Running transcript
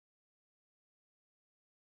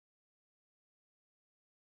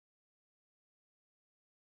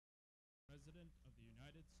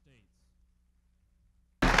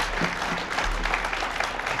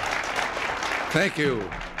Thank you.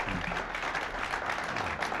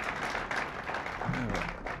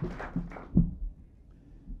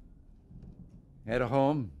 At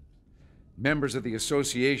home, members of the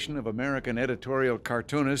Association of American Editorial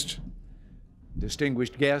Cartoonists,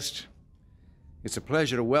 distinguished guests, it's a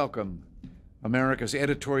pleasure to welcome America's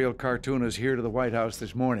editorial cartoonists here to the White House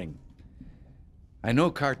this morning. I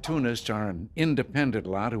know cartoonists are an independent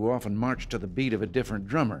lot who often march to the beat of a different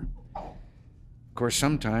drummer. Of course,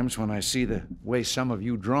 sometimes when I see the way some of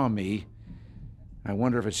you draw me, I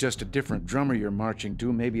wonder if it's just a different drummer you're marching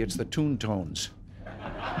to. Maybe it's the tune tones.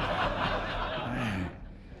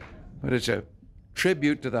 But it's a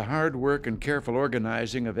tribute to the hard work and careful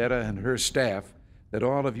organizing of Etta and her staff that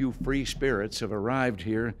all of you free spirits have arrived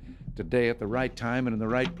here today at the right time and in the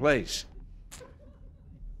right place.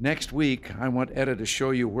 Next week, I want Etta to show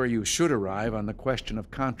you where you should arrive on the question of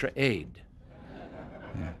Contra aid.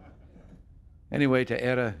 Yeah. Anyway, to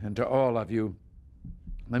Etta and to all of you,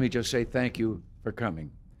 let me just say thank you for coming.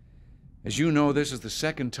 As you know, this is the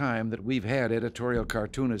second time that we've had editorial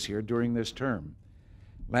cartoonists here during this term.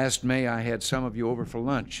 Last May, I had some of you over for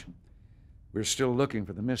lunch. We're still looking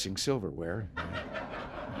for the missing silverware.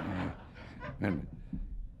 And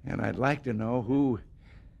I'd like to know who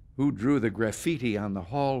drew the graffiti on the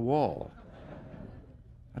hall wall.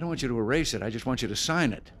 I don't want you to erase it. I just want you to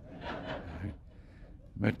sign it.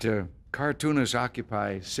 But cartoonists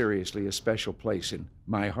occupy, seriously, a special place in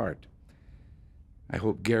my heart. I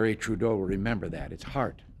hope Gary Trudeau will remember that. It's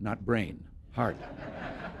heart, not brain. Heart.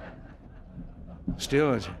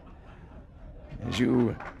 Still, as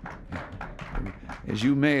you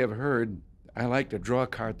may have heard, I like to draw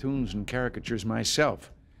cartoons and caricatures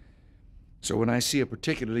myself. So when I see a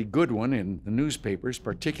particularly good one in the newspapers,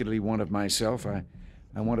 particularly one of myself, I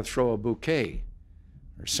want to throw a bouquet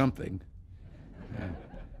or something.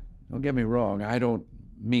 Don't get me wrong, I don't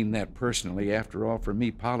mean that personally. After all, for me,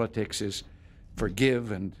 politics is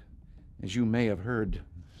forgive and, as you may have heard,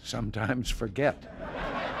 sometimes forget.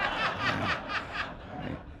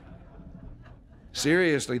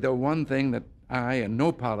 Seriously, though, one thing that I and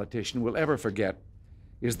no politician will ever forget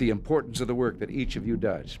is the importance of the work that each of you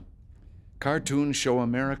does. Cartoons show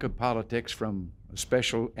American politics from a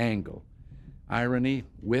special angle. Irony,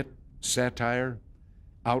 wit, satire,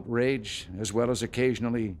 outrage, as well as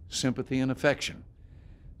occasionally sympathy and affection.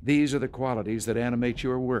 These are the qualities that animate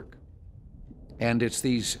your work. And it's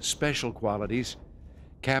these special qualities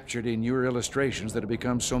captured in your illustrations that have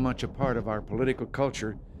become so much a part of our political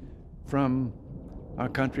culture from our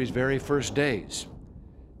country's very first days.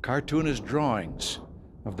 Cartoonist drawings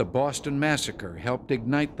of the Boston Massacre helped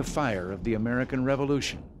ignite the fire of the American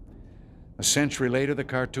Revolution. A century later, the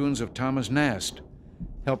cartoons of Thomas Nast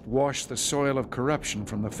helped wash the soil of corruption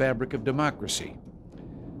from the fabric of democracy.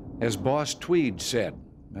 As Boss Tweed said,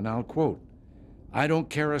 and I'll quote, "I don't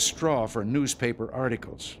care a straw for newspaper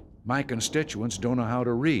articles. My constituents don't know how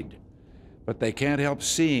to read, but they can't help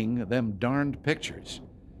seeing them darned pictures."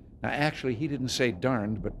 Now, actually, he didn't say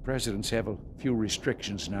darned, but presidents have a few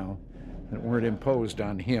restrictions now that weren't imposed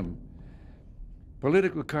on him.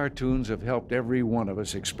 Political cartoons have helped every one of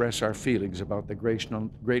us express our feelings about the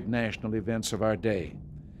great national events of our day.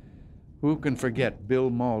 Who can forget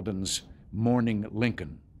Bill Malden's Mourning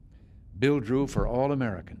Lincoln? Bill drew for all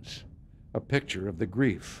Americans a picture of the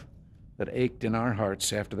grief that ached in our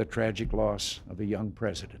hearts after the tragic loss of a young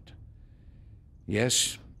president.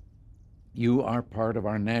 Yes, you are part of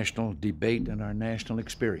our national debate and our national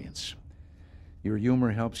experience. Your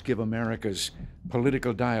humor helps give America's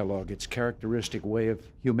political dialogue its characteristic way of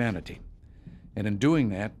humanity. And in doing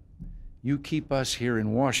that, you keep us here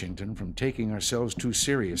in Washington from taking ourselves too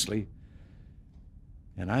seriously.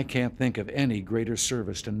 And I can't think of any greater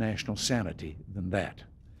service to national sanity than that.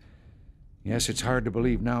 Yes, it's hard to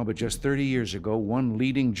believe now, but just 30 years ago, one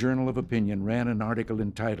leading journal of opinion ran an article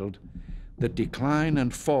entitled "The Decline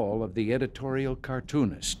and Fall of the Editorial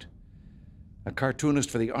Cartoonist." A cartoonist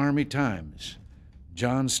for the Army Times,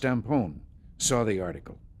 John Stampone, saw the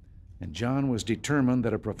article, and John was determined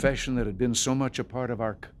that a profession that had been so much a part of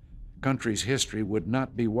our country's history would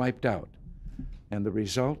not be wiped out. And the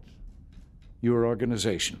result? Your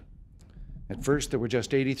organization. At first, there were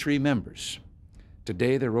just 83 members.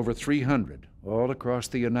 Today, there are over 300, all across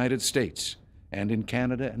the United States, and in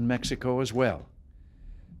Canada and Mexico as well.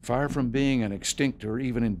 Far from being an extinct or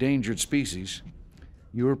even endangered species,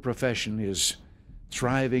 your profession is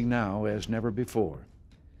thriving now as never before.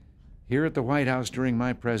 Here at the White House during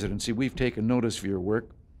my presidency, we've taken notice of your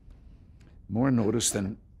work, more notice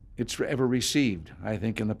than it's ever received, I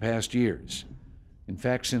think, in the past years. In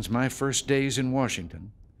fact, since my first days in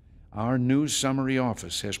Washington, our news summary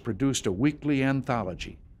office has produced a weekly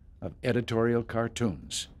anthology of editorial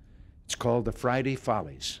cartoons. It's called The Friday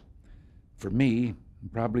Follies. For me,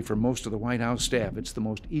 and probably for most of the White House staff, it's the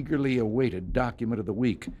most eagerly awaited document of the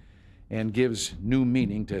week and gives new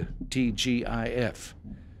meaning to TGIF.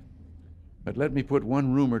 But let me put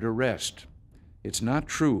one rumor to rest. It's not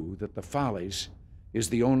true that The Follies is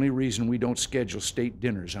the only reason we don't schedule state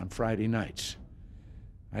dinners on Friday nights.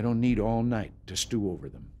 I don't need all night to stew over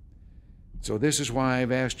them. So this is why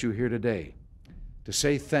I've asked you here today to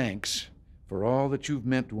say thanks for all that you've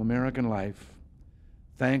meant to American life.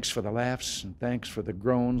 Thanks for the laughs, and thanks for the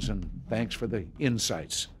groans, and thanks for the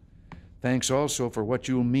insights. Thanks also for what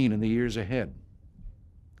you'll mean in the years ahead.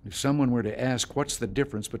 If someone were to ask what's the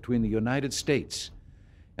difference between the United States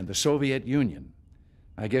and the Soviet Union,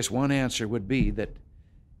 I guess one answer would be that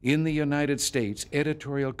in the United States,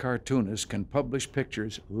 editorial cartoonists can publish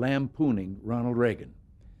pictures lampooning Ronald Reagan,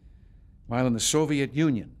 while in the Soviet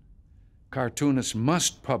Union, cartoonists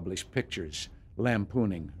must publish pictures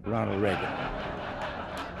lampooning Ronald Reagan.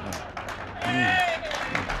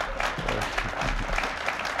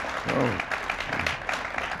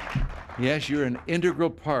 Yes, you're an integral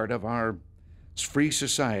part of our free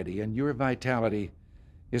society, and your vitality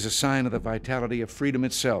is a sign of the vitality of freedom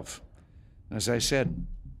itself. As I said,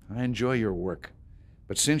 I enjoy your work,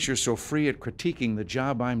 but since you're so free at critiquing the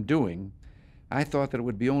job I'm doing, I thought that it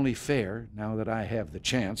would be only fair, now that I have the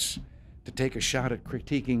chance, to take a shot at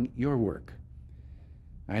critiquing your work.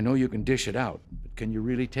 I know you can dish it out, but can you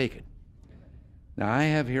really take it? Now, I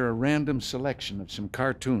have here a random selection of some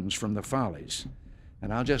cartoons from The Follies,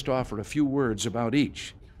 and I'll just offer a few words about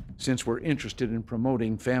each. Since we're interested in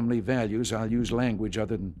promoting family values, I'll use language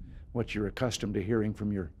other than what you're accustomed to hearing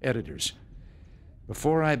from your editors.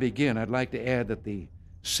 Before I begin, I'd like to add that the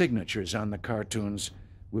signatures on the cartoons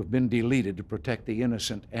have been deleted to protect the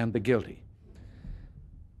innocent and the guilty.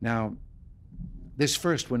 Now, this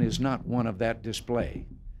first one is not one of that display.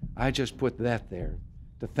 I just put that there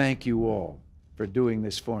to thank you all for doing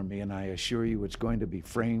this for me, and I assure you it's going to be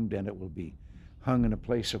framed and it will be hung in a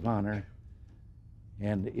place of honor,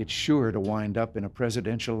 and it's sure to wind up in a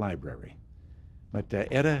presidential library. But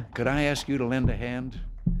Etta, could I ask you to lend a hand?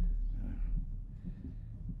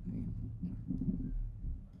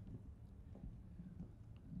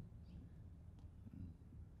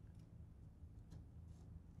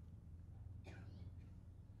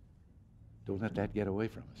 Don't let that get away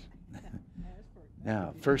from us.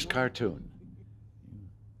 Now, first cartoon.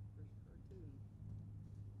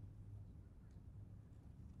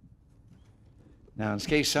 Now, in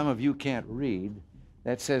case some of you can't read,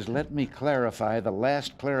 that says, "Let me clarify the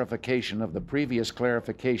last clarification of the previous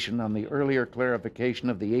clarification on the earlier clarification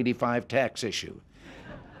of the '85 tax issue."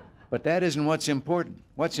 But that isn't what's important.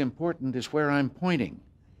 What's important is where I'm pointing.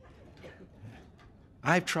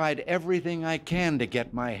 I've tried everything I can to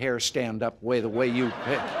get my hair stand up the way you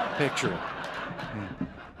picture it.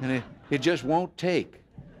 And it just won't take.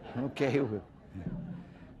 Okay.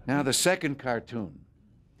 Now, the second cartoon.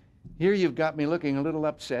 Here you've got me looking a little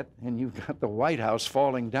upset, and you've got the White House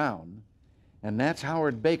falling down, and that's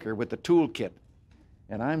Howard Baker with the toolkit.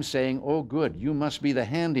 And I'm saying, oh, good, you must be the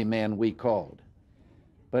handyman we called.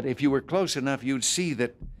 But if you were close enough, you'd see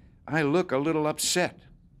that I look a little upset.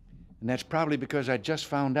 And that's probably because I just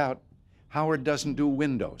found out Howard doesn't do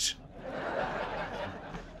windows.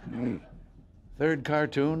 Third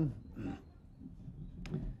cartoon.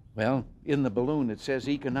 Well, in the balloon it says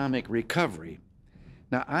economic recovery.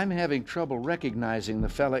 Now, I'm having trouble recognizing the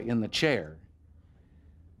fella in the chair,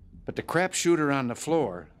 but the crap shooter on the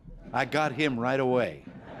floor, I got him right away.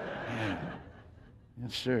 Yeah.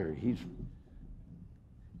 Yes, sir. He's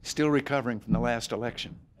still recovering from the last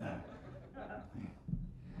election.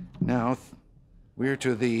 Now, we're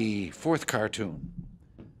to the fourth cartoon.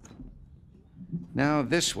 Now,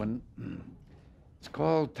 this one, it's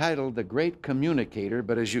titled The Great Communicator,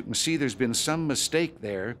 but as you can see, there's been some mistake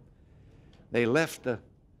there. They left the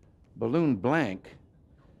balloon blank,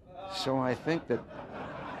 so I think that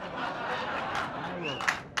I will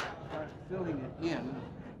start filling it in.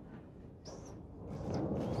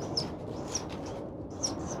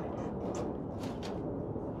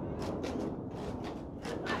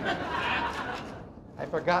 I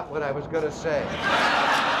forgot what I was going to say.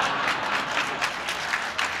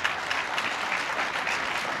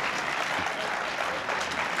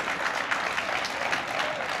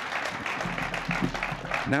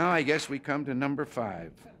 Now I guess we come to number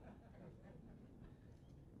 5.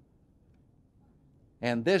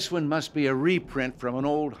 And this one must be a reprint from an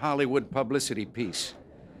old Hollywood publicity piece.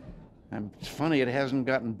 It's funny it hasn't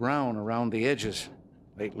gotten brown around the edges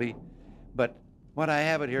lately, but What I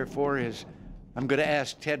have it here for is I'm going to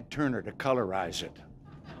ask Ted Turner to colorize it.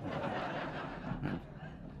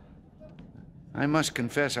 I must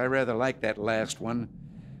confess I rather like that last one.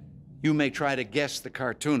 You may try to guess the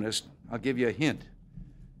cartoonist. I'll give you a hint.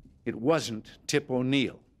 It wasn't Tip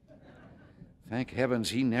O'Neill. Thank heavens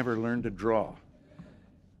he never learned to draw.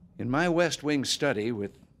 In my West Wing study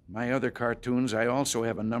with my other cartoons, I also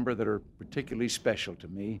have a number that are particularly special to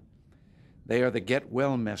me. They are the get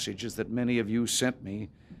well messages that many of you sent me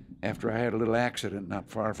after I had a little accident not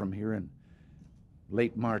far from here in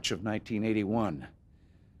late March of 1981.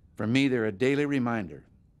 For me, they're a daily reminder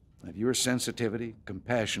of your sensitivity,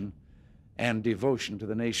 compassion, and devotion to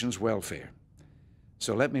the nation's welfare.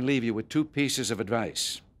 So let me leave you with two pieces of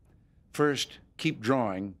advice. First, keep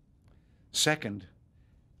drawing. Second,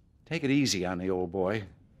 take it easy on the old boy.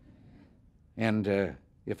 And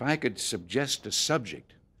if I could suggest a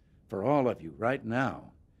subject for all of you right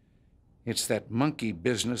now, it's that monkey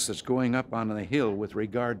business that's going up on the hill with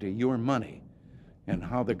regard to your money and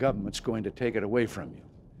how the government's going to take it away from you.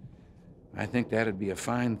 I think that'd be a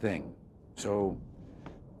fine thing. So,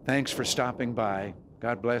 thanks for stopping by.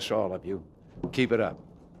 God bless all of you. Keep it up.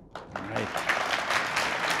 All right.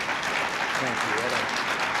 Thank you, Etta.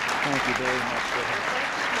 Thank you very much for that.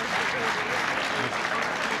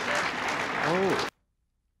 Oh.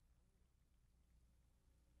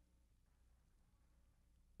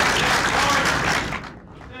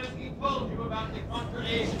 He told you about the Contra.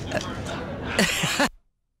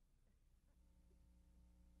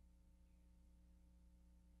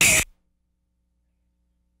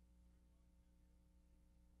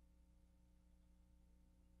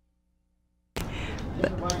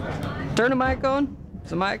 Turn the mic on.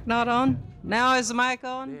 Is the mic not on? Now is the mic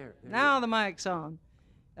on? There. Now the mic's on.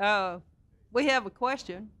 We have a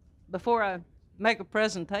question before I make a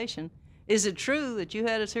presentation. Is it true that you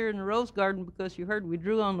had us here in the Rose Garden because you heard we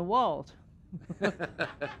drew on the walls?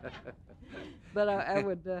 But I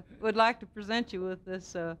would like to present you with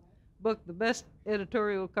this book, The Best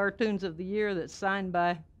Editorial Cartoons of the Year, that's signed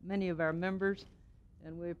by many of our members,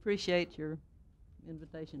 and we appreciate your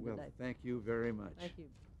invitation Well, today. thank you very much. Thank you.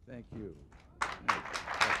 Thank you.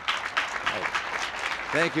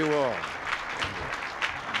 Thank you all.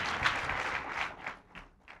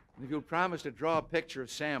 If you'll promise to draw a picture of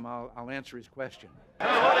Sam, I'll answer his question.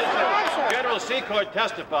 What is it? General Secord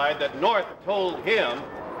testified that North told him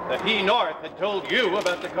that he, North, had told you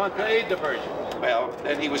about the Contra aid diversion. Well,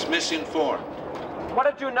 then he was misinformed. What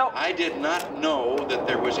did you know? I did not know that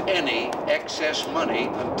there was any excess money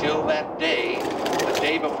until that day, the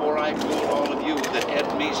day before I told all of you that Ed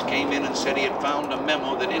Meese came in and said he had found a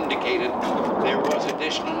memo that indicated there was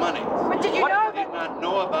additional money. But did you know I did not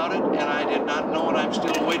know about it, and I did not know, and I'm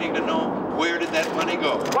still waiting to know, where did that money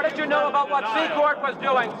go? What did you know about what Secord was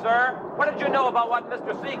doing, sir? What did you know about what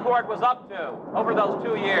Mr. Secord was up to over those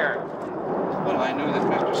 2 years? Well, I knew that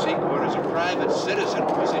Mr. Secord, as a private citizen,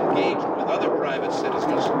 was engaged with other private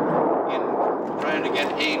citizens in trying to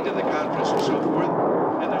get aid to the Contras and so forth,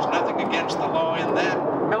 and there's nothing against the law in that.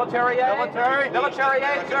 Military aid? Military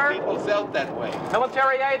aid, sir? People felt that way.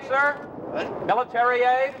 Military aid, sir? What? Military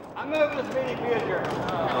aid? I'm moving this meeting to adjourn.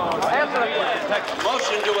 Answer the question. A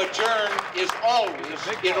motion to adjourn is always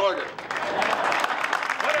in order.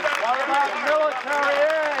 What about military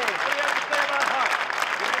aid? What do you have to say about Hart?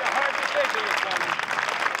 You made a hard decision this morning.